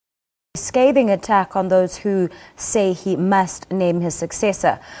Scathing attack on those who say he must name his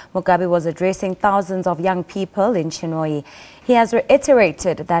successor. Mugabe was addressing thousands of young people in Chinhoyi. He has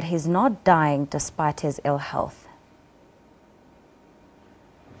reiterated that he's not dying despite his ill health.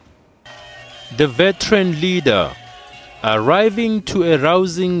 The veteran leader arriving to a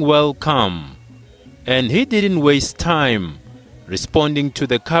rousing welcome, and he didn't waste time responding to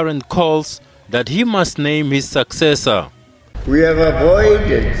the current calls that he must name his successor. We have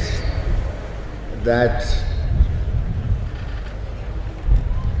avoided that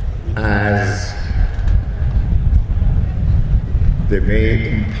as the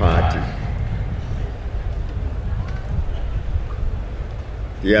main party.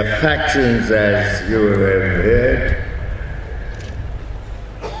 There are factions, as you have heard,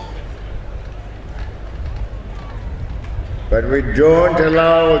 but we don't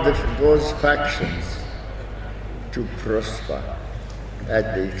allow those factions to prosper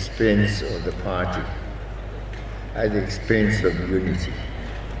at the expense of the party, at the expense of unity.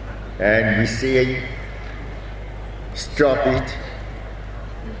 And we say, stop it,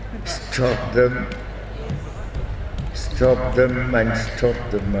 stop them and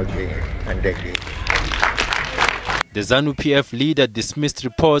stop them again and again. The ZANU-PF leader dismissed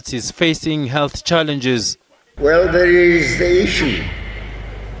reports he's facing health challenges. Well, there is the issue.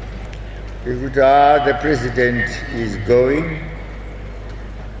 If the president is going,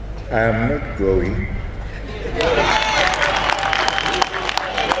 I am not going.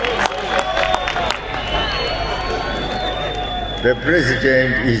 The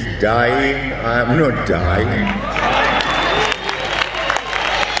president is dying, I am not dying.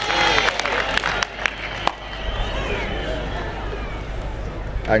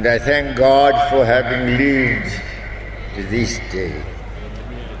 And I thank God for having lived to this day.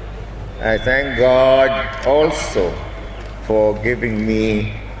 I thank God also for giving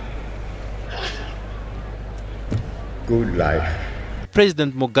me good life.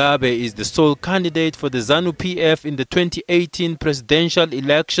 President Mugabe is the sole candidate for the ZANU-PF in the 2018 presidential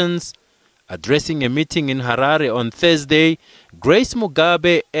elections. Addressing a meeting in Harare on Thursday, Grace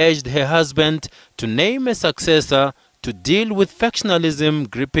Mugabe urged her husband to name a successor to deal with factionalism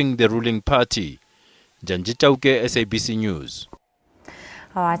gripping the ruling party. Janjitauke, SABC News.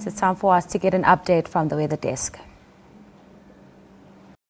 All right, it's time for us to get an update from the weather desk.